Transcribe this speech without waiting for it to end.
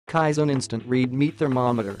Kizen Instant Read Meat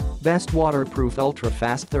Thermometer, Best Waterproof Ultra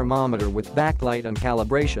Fast Thermometer with Backlight and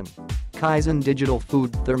Calibration. Kizen Digital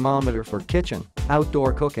Food Thermometer for kitchen,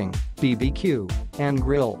 outdoor cooking, BBQ, and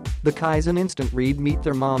grill. The Kizen Instant Read Meat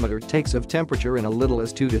Thermometer takes of temperature in a little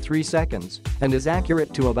as 2 to 3 seconds and is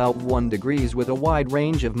accurate to about 1 degrees with a wide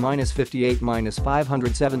range of -58 to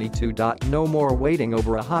 -572. No more waiting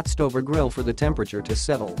over a hot stove or grill for the temperature to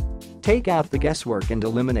settle. Take out the guesswork and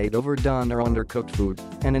eliminate overdone or undercooked food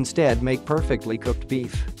and instead make perfectly cooked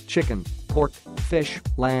beef, chicken, pork, fish,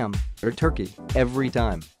 lamb, or turkey every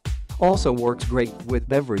time. Also works great with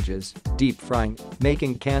beverages, deep frying,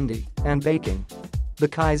 making candy, and baking. The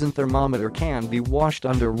Kizen thermometer can be washed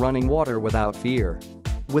under running water without fear.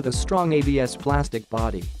 With a strong ABS plastic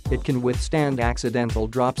body, it can withstand accidental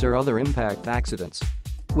drops or other impact accidents.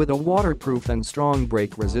 With a waterproof and strong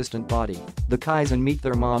break-resistant body, the Kizen meat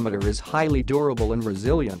thermometer is highly durable and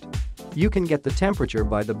resilient. You can get the temperature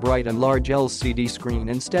by the bright and large LCD screen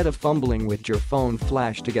instead of fumbling with your phone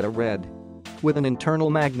flash to get a read. With an internal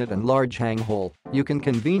magnet and large hang hole, you can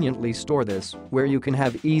conveniently store this where you can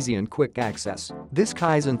have easy and quick access. This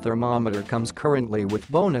Kizen thermometer comes currently with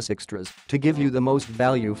bonus extras to give you the most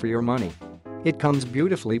value for your money. It comes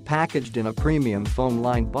beautifully packaged in a premium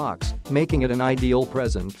foam-lined box, making it an ideal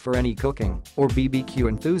present for any cooking or BBQ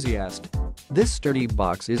enthusiast. This sturdy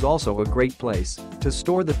box is also a great place to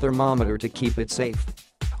store the thermometer to keep it safe.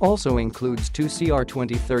 Also includes 2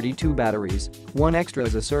 CR2032 batteries, 1 extra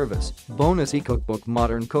as a service, bonus eCookbook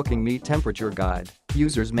modern cooking meat temperature guide,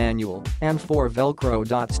 user's manual, and 4 velcro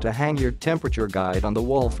dots to hang your temperature guide on the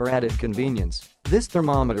wall for added convenience. This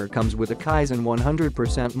thermometer comes with a Kizen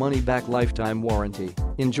 100% money-back lifetime warranty.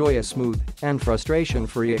 Enjoy a smooth and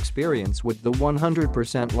frustration-free experience with the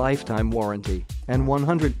 100% lifetime warranty and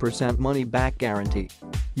 100% money-back guarantee.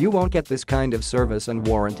 You won't get this kind of service and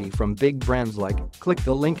warranty from big brands like. Click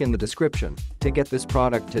the link in the description to get this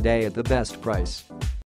product today at the best price.